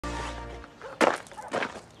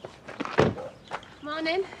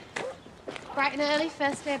Morning. Bright and early,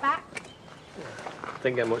 first day back.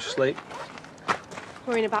 Didn't get much sleep.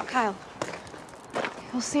 Worrying about Kyle.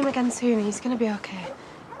 We'll see him again soon. He's gonna be okay.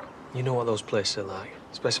 You know what those places are like,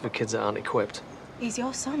 especially for kids that aren't equipped. He's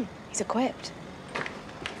your son. He's equipped.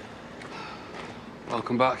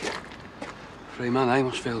 Welcome back. Free man, eh?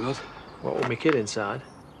 Must feel good. What, with my kid inside?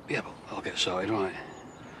 Yeah, but I'll get sorted, right?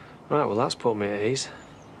 Right, well, that's put me at ease.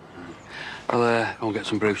 I'll go and get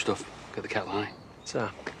some brew stuff. Get the kettle high. So,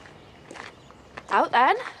 Out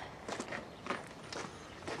then.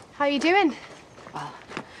 How you doing? Well,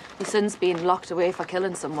 my son's been locked away for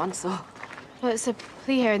killing someone, so... Well, it's a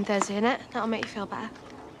plea hearing Thursday, innit? That'll make you feel better.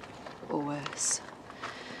 Or worse.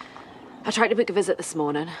 I tried to book a visit this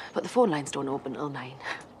morning, but the phone lines don't open till 9.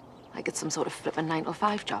 Like it's some sort of flippin' 9 till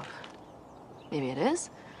 5 job. Maybe it is.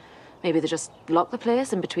 Maybe they just lock the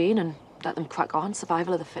place in between and let them crack on,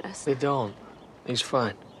 survival of the fittest. they don't. He's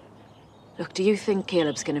fine. Look, do you think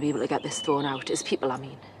Caleb's going to be able to get this thrown out? His people, I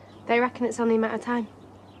mean. They reckon it's only a matter of time.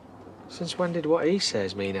 Since when did what he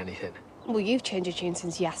says mean anything? Well, you've changed your tune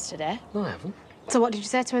since yesterday. No, I haven't. So what did you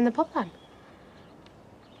say to him in the pub then?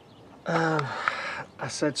 I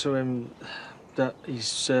said to him that he's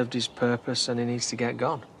served his purpose and he needs to get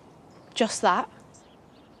gone. Just that?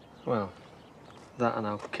 Well, that and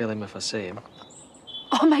I'll kill him if I see him.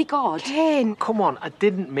 Oh, my God. Cain! Come on, I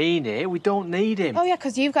didn't mean it. We don't need him. Oh, yeah,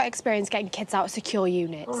 because you've got experience getting kids out of secure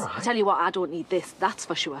units. All right. I tell you what, I don't need this, that's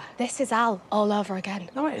for sure. This is Al all over again.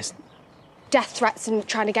 No, it isn't. Death threats and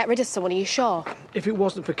trying to get rid of someone, are you sure? If it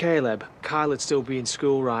wasn't for Caleb, Kyle would still be in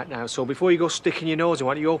school right now. So before you go sticking your nose in,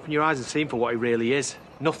 why don't you open your eyes and see him for what he really is?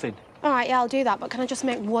 Nothing. All right, yeah, I'll do that, but can I just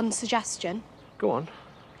make one suggestion? Go on.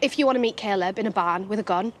 If you want to meet Caleb in a barn with a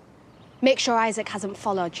gun, make sure Isaac hasn't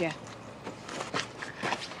followed you.